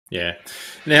Yeah.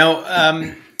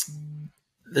 Now,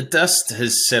 the dust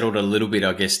has settled a little bit,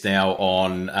 I guess, now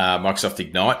on Microsoft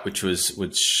Ignite,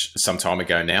 which some time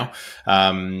ago now.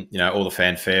 All the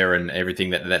fanfare and everything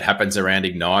that happens around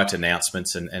Ignite,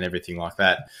 announcements and everything like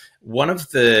that. One of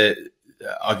the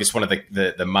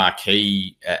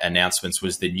marquee announcements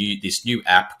was this new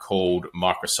app called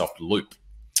Microsoft Loop.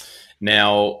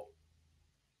 Now,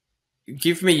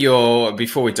 give me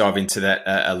before we dive into that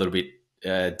a little bit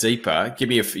deeper. Give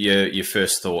me your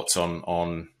first thoughts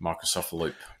on Microsoft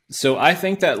Loop. So I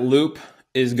think that Loop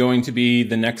is going to be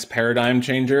the next paradigm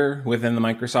changer within the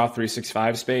Microsoft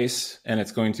 365 space, and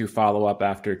it's going to follow up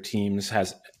after Teams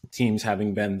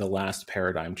having been the last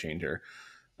paradigm changer.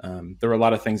 There were a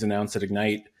lot of things announced at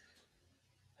Ignite.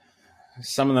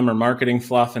 Some of them are marketing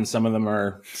fluff, and some of them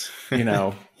are,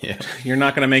 Yeah. You're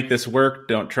not going to make this work.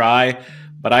 Don't try.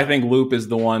 But I think Loop is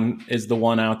the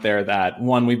one out there that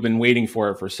we've been waiting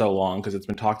for it for so long, because it's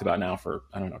been talked about now for,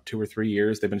 I don't know, 2 or 3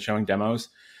 years. They've been showing demos.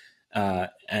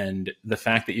 And the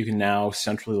fact that you can now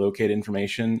centrally locate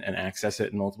information and access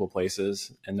it in multiple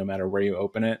places, and no matter where you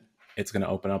open it, it's going to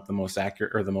open up the most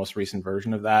accurate or the most recent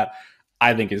version of that,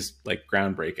 I think is like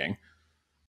groundbreaking.